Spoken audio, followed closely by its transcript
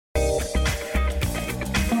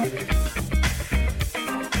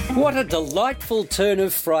What a delightful turn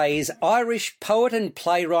of phrase Irish poet and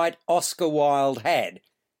playwright Oscar Wilde had.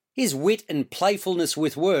 His wit and playfulness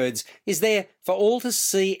with words is there for all to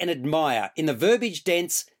see and admire in the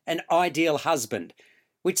verbiage-dense and ideal husband,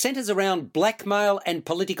 which centres around blackmail and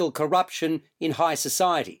political corruption in high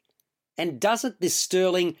society. And doesn't this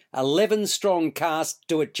sterling 11-strong cast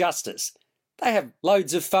do it justice? They have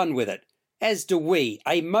loads of fun with it, as do we,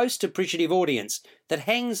 a most appreciative audience that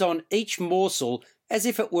hangs on each morsel as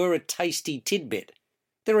if it were a tasty tidbit.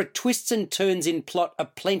 There are twists and turns in plot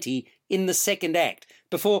aplenty in the second act,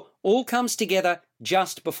 before all comes together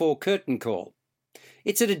just before curtain call.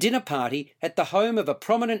 It's at a dinner party at the home of a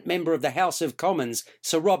prominent member of the House of Commons,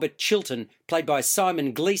 Sir Robert Chiltern, played by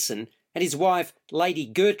Simon Gleeson, and his wife, Lady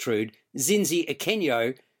Gertrude, Zinzi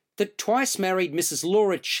Akenyo, that twice-married Mrs.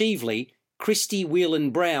 Laura Cheveley, Christy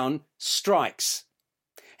Whelan Brown, strikes.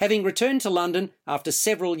 Having returned to London after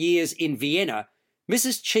several years in Vienna,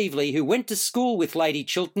 Mrs. Cheveley, who went to school with Lady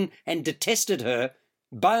Chiltern and detested her,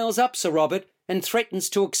 bails up Sir Robert and threatens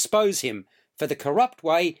to expose him for the corrupt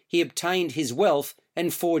way he obtained his wealth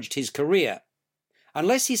and forged his career.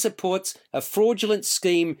 Unless he supports a fraudulent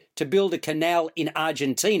scheme to build a canal in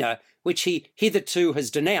Argentina, which he hitherto has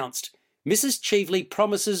denounced, Mrs. Cheveley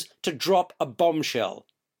promises to drop a bombshell.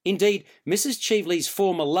 Indeed, Mrs. Cheveley's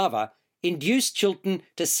former lover induced Chiltern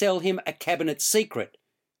to sell him a cabinet secret,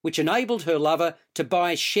 which enabled her lover to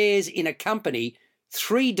buy shares in a company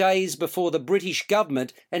 3 days before the British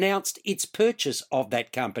government announced its purchase of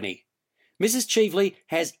that company. Mrs. Cheveley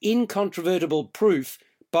has incontrovertible proof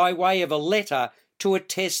by way of a letter to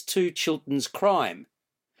attest to Chiltern's crime.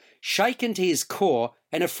 Shaken to his core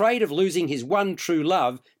and afraid of losing his one true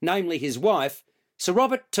love, namely his wife, Sir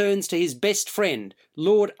Robert turns to his best friend,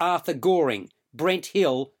 Lord Arthur Goring, Brent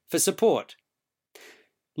Hill, for support.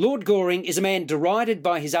 Lord Goring is a man derided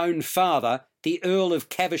by his own father, the Earl of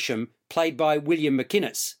Caversham, played by William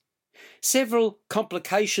McInnes. Several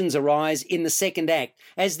complications arise in the second act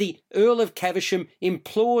as the Earl of Caversham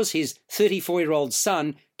implores his 34-year-old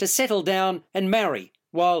son to settle down and marry,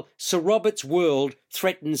 while Sir Robert's world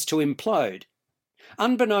threatens to implode.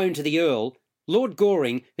 Unbeknown to the Earl, Lord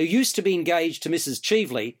Goring, who used to be engaged to Mrs.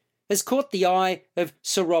 Cheveley, has caught the eye of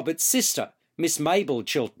Sir Robert's sister, Miss Mabel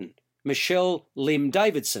Chiltern, Michelle Lim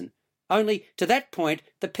Davidson. Only to that point,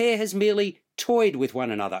 the pair has merely toyed with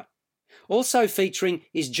one another. Also featuring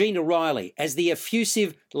is Gina Riley as the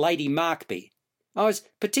effusive Lady Markby. I was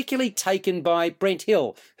particularly taken by Brent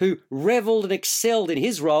Hill, who revelled and excelled in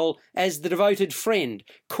his role as the devoted friend,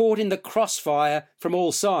 caught in the crossfire from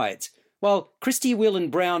all sides, while Christy Whelan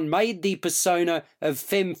Brown made the persona of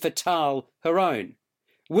femme fatale her own.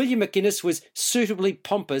 William McInnes was suitably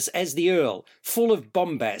pompous as the Earl, full of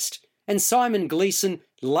bombast, and Simon Gleeson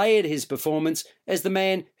layered his performance as the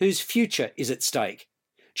man whose future is at stake.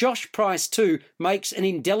 Josh Price, too, makes an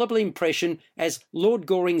indelible impression as Lord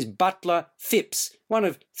Goring's butler, Phipps, one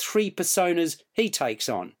of 3 personas he takes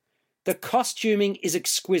on. The costuming is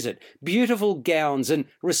exquisite, beautiful gowns and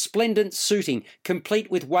resplendent suiting, complete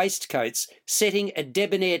with waistcoats, setting a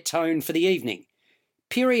debonair tone for the evening.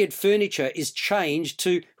 Period furniture is changed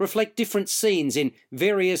to reflect different scenes in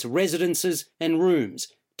various residences and rooms.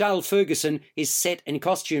 Dale Ferguson is set and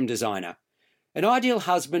costume designer. An Ideal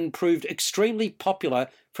Husband proved extremely popular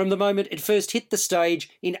from the moment it first hit the stage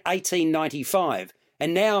in 1895,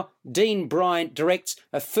 and now Dean Bryant directs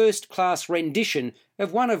a first-class rendition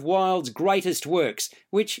of one of Wilde's greatest works,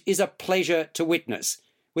 which is a pleasure to witness.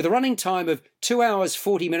 With a running time of 2 hours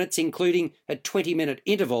 40 minutes, including a 20-minute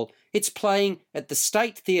interval, it's playing at the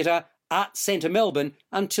State Theatre, Arts Centre, Melbourne,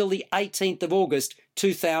 until the 18th of August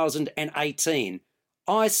 2018.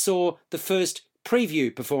 I saw the first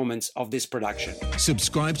preview performance of this production.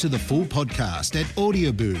 Subscribe to the full podcast at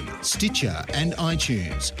Audioboom, Stitcher and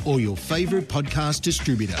iTunes, or your favourite podcast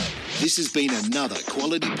distributor. This has been another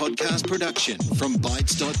quality podcast production from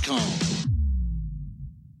Bytes.com.